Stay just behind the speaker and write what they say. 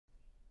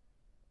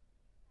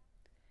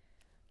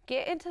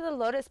Get into the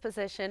lotus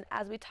position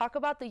as we talk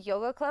about the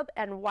yoga club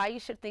and why you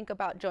should think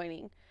about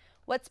joining.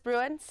 What's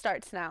Bruin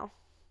starts now.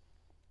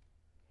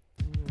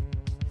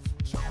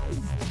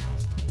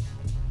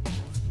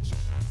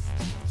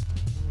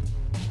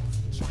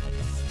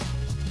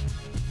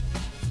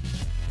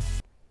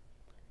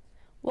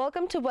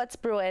 Welcome to What's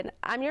Bruin.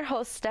 I'm your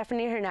host,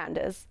 Stephanie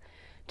Hernandez.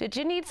 Did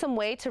you need some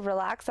way to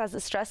relax as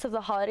the stress of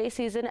the holiday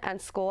season and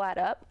school add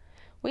up?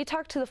 We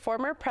talked to the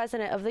former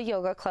president of the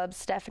yoga club,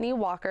 Stephanie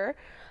Walker,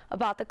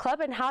 about the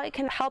club and how it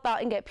can help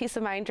out and get peace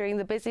of mind during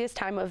the busiest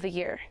time of the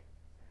year.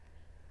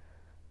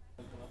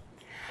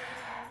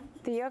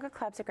 The yoga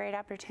club's a great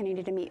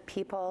opportunity to meet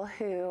people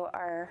who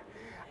are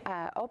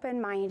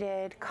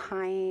open-minded,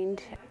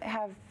 kind,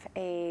 have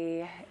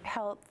a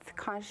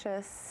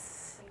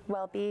health-conscious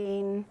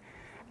well-being,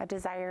 a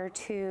desire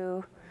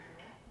to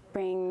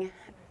bring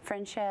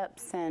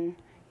friendships and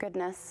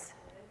goodness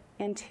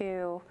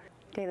into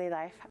daily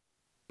life.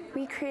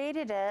 We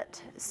created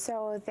it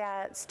so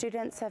that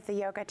students of the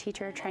yoga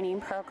teacher training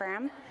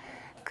program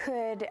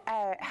could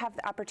have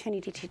the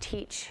opportunity to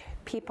teach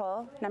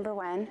people, number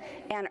one,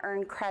 and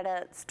earn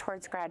credits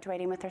towards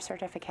graduating with their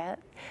certificate.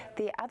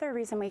 The other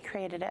reason we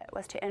created it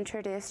was to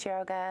introduce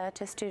yoga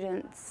to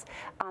students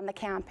on the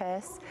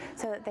campus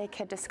so that they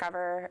could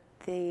discover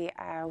the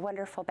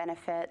wonderful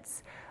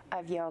benefits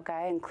of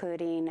yoga,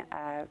 including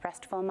a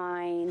restful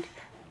mind,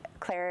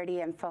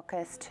 clarity and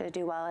focus to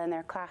do well in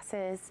their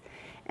classes,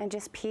 and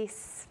just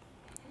peace.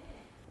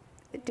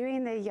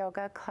 Doing the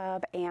yoga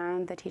club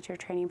and the teacher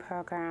training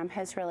program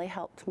has really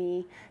helped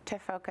me to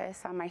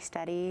focus on my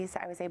studies.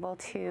 I was able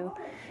to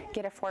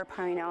get a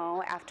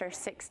 4.0 after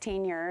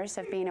 16 years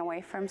of being away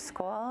from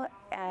school.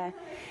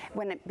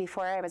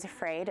 Before I was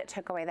afraid, it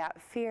took away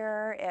that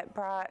fear. It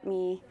brought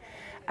me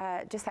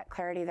just that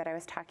clarity that I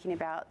was talking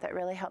about that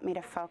really helped me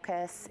to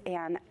focus,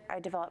 and I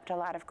developed a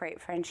lot of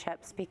great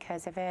friendships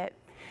because of it.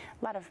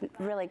 A lot of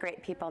really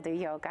great people do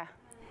yoga.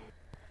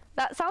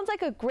 That sounds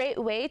like a great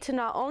way to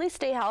not only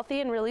stay healthy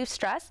and relieve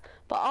stress,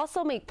 but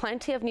also make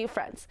plenty of new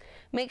friends.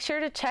 Make sure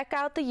to check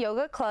out the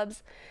yoga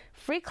club's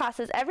free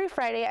classes every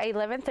Friday at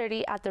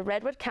 11:30 at the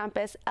Redwood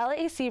campus,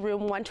 LAC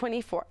room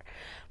 124.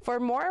 For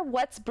more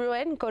What's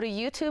Bruin, go to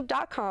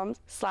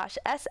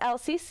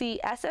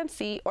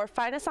youtube.com/SLCCSMC or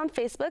find us on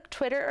Facebook,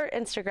 Twitter, or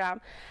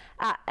Instagram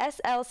at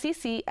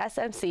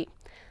SLCCSMC.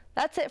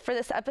 That's it for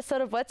this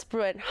episode of What's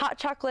Bruin. Hot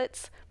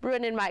chocolates,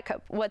 Bruin in my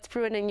cup. What's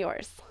Bruin in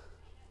yours?